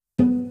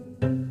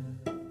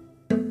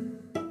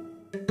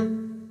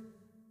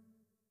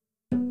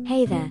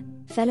Hey there,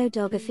 fellow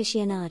dog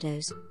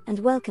aficionados, and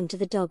welcome to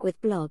the Dog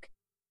with blog.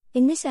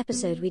 In this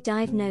episode we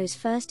dive nose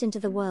first into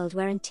the world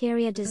where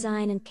interior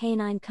design and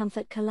canine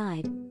comfort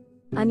collide.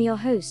 I'm your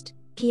host,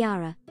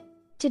 Kiara.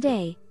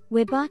 Today,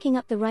 we're barking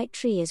up the right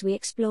tree as we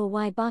explore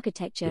why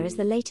Barkitecture is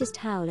the latest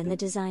howl in the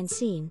design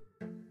scene.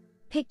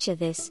 Picture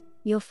this,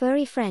 your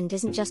furry friend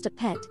isn't just a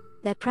pet,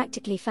 they're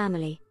practically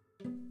family.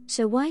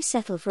 So why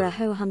settle for a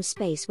ho-hum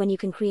space when you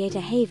can create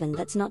a haven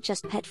that's not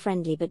just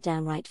pet-friendly but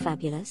downright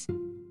fabulous?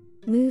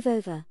 Move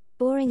over,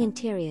 boring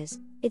interiors,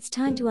 it's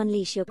time to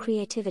unleash your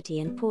creativity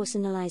and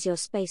personalize your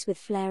space with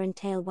flair and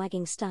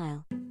tail-wagging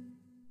style.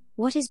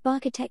 What is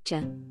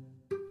Barkitecture?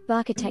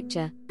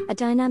 Barkitecture, a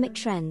dynamic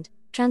trend,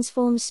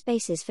 transforms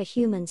spaces for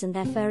humans and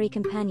their furry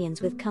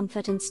companions with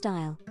comfort and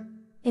style.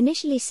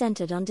 Initially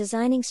centered on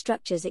designing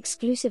structures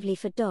exclusively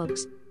for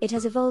dogs, it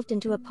has evolved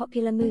into a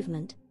popular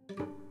movement.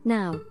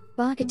 Now,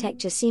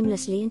 Barkitecture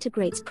seamlessly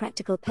integrates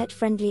practical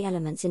pet-friendly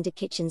elements into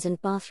kitchens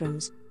and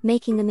bathrooms,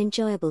 making them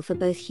enjoyable for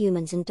both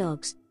humans and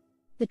dogs.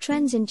 The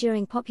trend's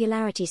enduring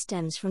popularity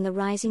stems from the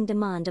rising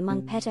demand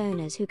among pet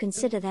owners who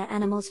consider their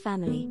animals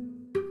family.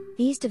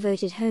 These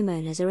devoted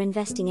homeowners are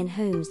investing in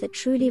homes that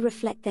truly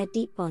reflect their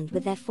deep bond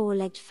with their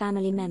four-legged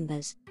family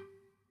members.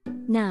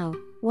 Now,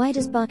 why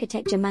does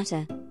Barkitecture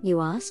matter,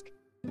 you ask?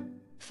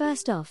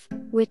 First off,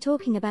 we're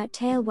talking about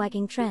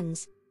tail-wagging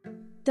trends.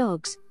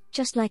 Dogs,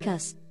 just like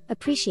us,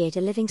 appreciate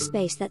a living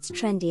space that's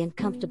trendy and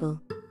comfortable.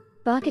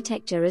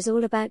 Barkitecture is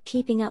all about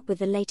keeping up with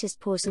the latest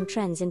awesome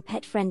trends in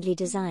pet-friendly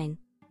design.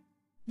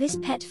 This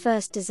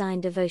pet-first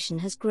design devotion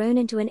has grown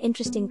into an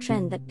interesting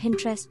trend that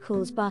Pinterest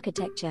calls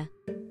Barkitecture.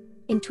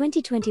 In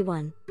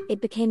 2021,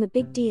 it became a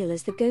big deal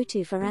as the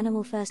go-to for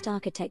animal-first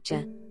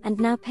architecture, and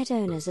now pet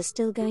owners are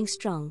still going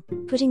strong,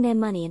 putting their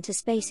money into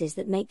spaces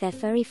that make their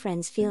furry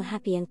friends feel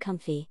happy and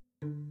comfy.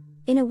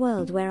 In a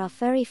world where our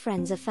furry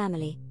friends are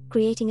family,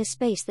 creating a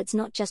space that's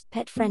not just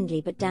pet-friendly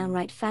but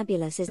downright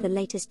fabulous is the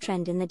latest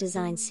trend in the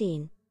design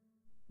scene.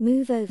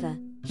 Move over,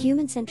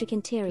 human-centric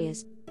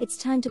interiors, it's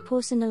time to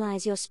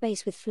personalize your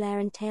space with flair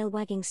and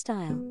tail-wagging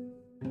style.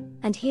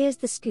 And here's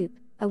the scoop,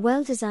 a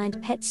well-designed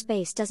pet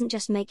space doesn't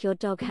just make your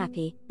dog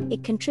happy,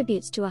 it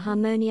contributes to a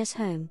harmonious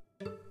home.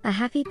 A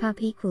happy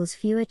pup equals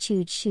fewer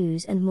chewed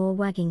shoes and more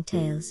wagging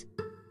tails.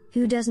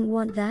 Who doesn't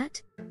want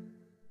that?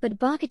 But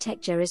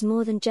Barkitecture is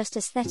more than just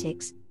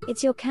aesthetics,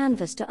 it's your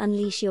canvas to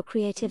unleash your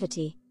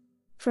creativity.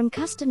 From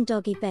custom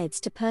doggy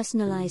beds to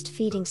personalized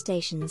feeding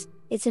stations,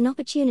 it's an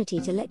opportunity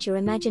to let your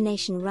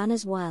imagination run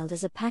as wild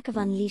as a pack of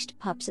unleashed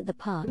pups at the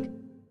park.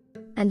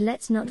 And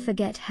let's not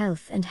forget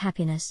health and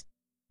happiness.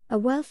 A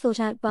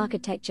well-thought-out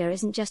Barkitecture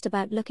isn't just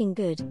about looking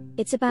good,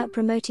 it's about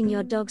promoting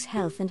your dog's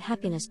health and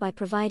happiness by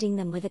providing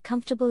them with a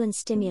comfortable and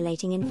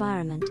stimulating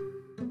environment.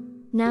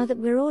 Now that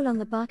we're all on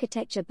the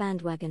Barkitecture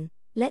bandwagon,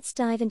 let's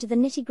dive into the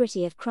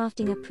nitty-gritty of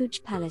crafting a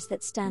pooch palace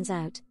that stands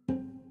out.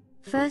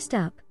 First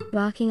up,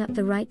 barking up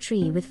the right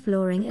tree with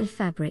flooring and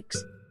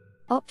fabrics.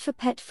 Opt for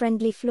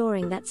pet-friendly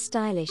flooring that's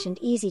stylish and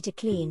easy to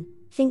clean,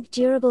 think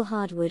durable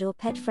hardwood or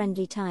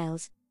pet-friendly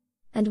tiles.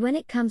 And when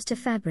it comes to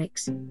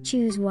fabrics,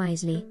 choose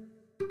wisely.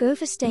 Go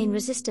for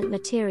stain-resistant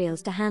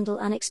materials to handle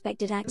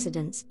unexpected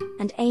accidents,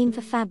 and aim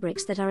for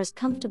fabrics that are as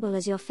comfortable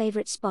as your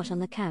favorite spot on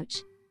the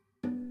couch.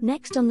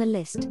 Next on the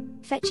list,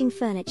 fetching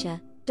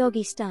furniture,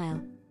 doggy style.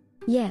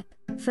 Yep,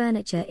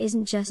 furniture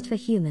isn't just for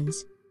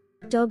humans.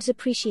 Dogs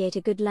appreciate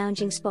a good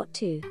lounging spot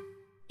too.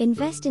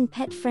 Invest in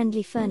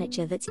pet-friendly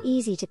furniture that's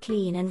easy to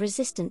clean and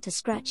resistant to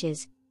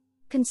scratches.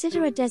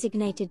 Consider a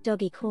designated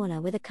doggy corner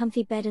with a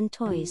comfy bed and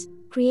toys,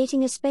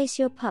 creating a space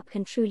your pup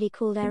can truly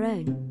call their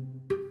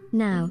own.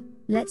 Now,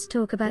 let's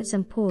talk about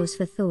some pause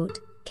for thought,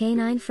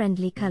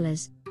 canine-friendly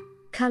colors.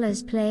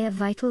 Colors play a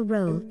vital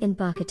role in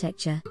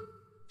Barkitecture.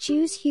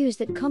 Choose hues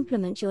that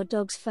complement your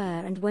dog's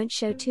fur and won't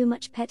show too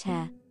much pet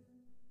hair.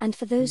 And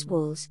for those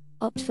walls,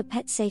 opt for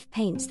pet-safe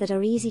paints that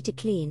are easy to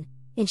clean,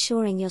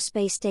 ensuring your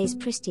space stays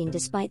pristine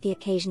despite the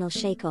occasional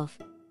shake-off.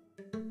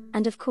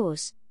 And of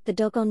course, the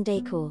doggone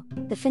decor,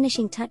 the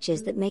finishing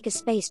touches that make a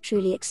space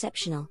truly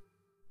exceptional.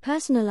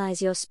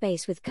 Personalize your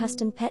space with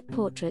custom pet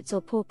portraits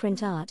or paw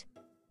print art.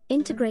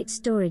 Integrate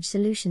storage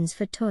solutions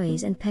for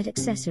toys and pet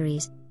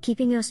accessories,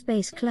 keeping your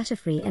space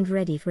clutter-free and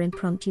ready for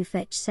impromptu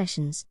fetch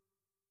sessions.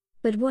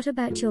 But what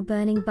about your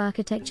burning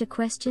Barkitecture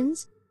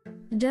questions?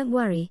 Don't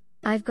worry,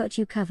 I've got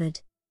you covered.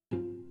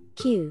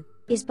 Q.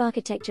 Is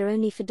Barkitecture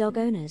only for dog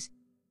owners?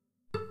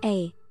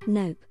 A.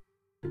 Nope.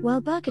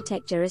 While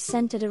Barkitecture is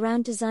centered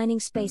around designing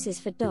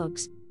spaces for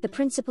dogs, the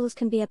principles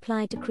can be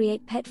applied to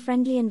create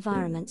pet-friendly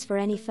environments for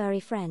any furry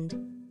friend.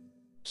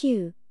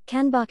 Q.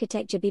 Can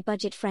Barkitecture be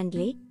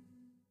budget-friendly?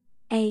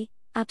 A.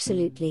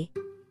 Absolutely.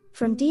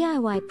 From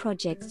DIY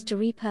projects to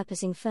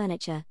repurposing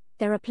furniture,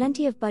 there are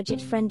plenty of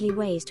budget-friendly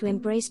ways to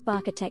embrace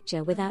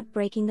Barkitecture without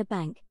breaking the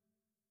bank.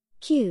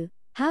 Q.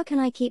 How can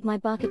I keep my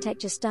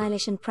Barkitecture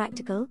stylish and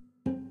practical?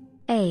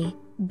 A.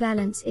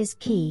 Balance is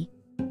key.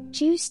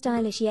 Choose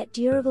stylish yet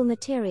durable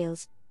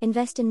materials,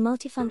 invest in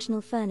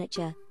multifunctional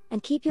furniture,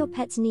 and keep your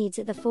pet's needs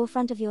at the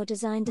forefront of your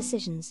design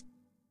decisions.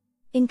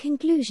 In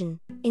conclusion,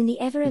 in the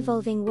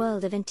ever-evolving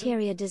world of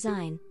interior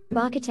design,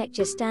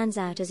 Barkitecture stands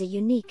out as a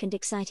unique and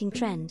exciting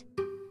trend.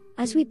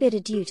 As we bid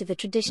adieu to the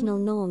traditional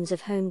norms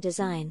of home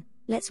design,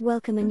 let's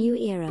welcome a new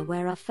era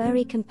where our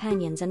furry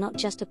companions are not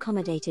just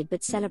accommodated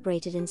but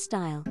celebrated in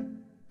style.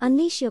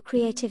 Unleash your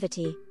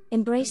creativity,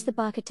 embrace the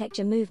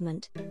Barkitecture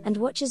movement, and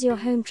watch as your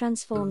home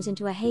transforms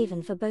into a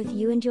haven for both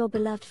you and your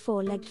beloved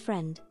four-legged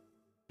friend.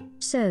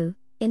 So,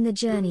 in the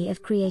journey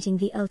of creating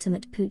the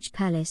ultimate pooch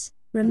palace,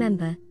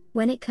 remember,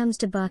 when it comes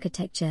to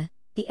Barkitecture,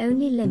 the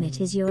only limit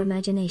is your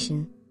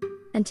imagination.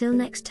 Until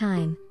next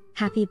time,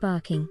 happy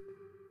barking.